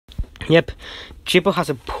Yep, Jakepool has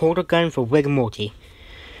a portal gun for Rick and Morty.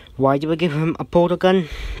 Why do we give him a portal gun?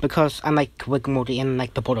 Because I like Rick and Morty and I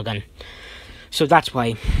like the portal gun. So that's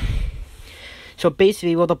why. So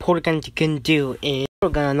basically what the portal gun can do is, the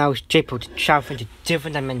portal gun allows Jakepool to travel into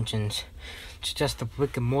different dimensions. Such as the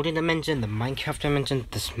Rick and Morty dimension, the Minecraft dimension,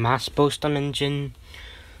 the Smash Bros dimension,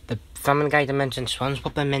 the Family Guy dimension,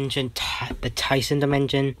 SpongeBob dimension, the Tyson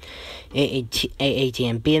dimension,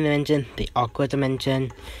 AATMB dimension, the Aqua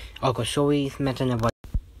dimension, Aqua Stories dimension, and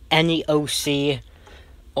any OC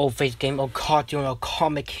or video game or cartoon or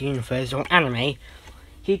comic universe or anime,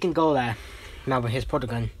 he can go there now with his portal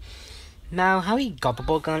gun. Now, how he got the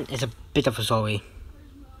portal gun is a bit of a story.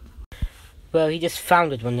 Well, he just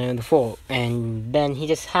found it one day in the fall, and then he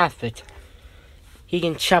just has it. He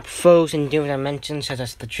can trap foes in different dimensions, such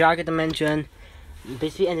as the Dragon dimension.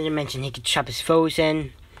 Basically, any dimension he can trap his foes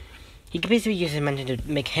in. He can basically use his dimension to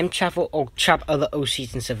make him travel or trap other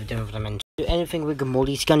OCs in several different dimensions. Do anything Rick and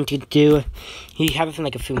Morty's going to do. He have it for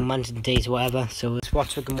like a few months and days or whatever. So let's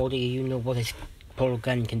watch Rick and Morty, you know what his portal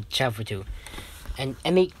gun can travel to. And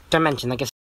any dimension, like I said.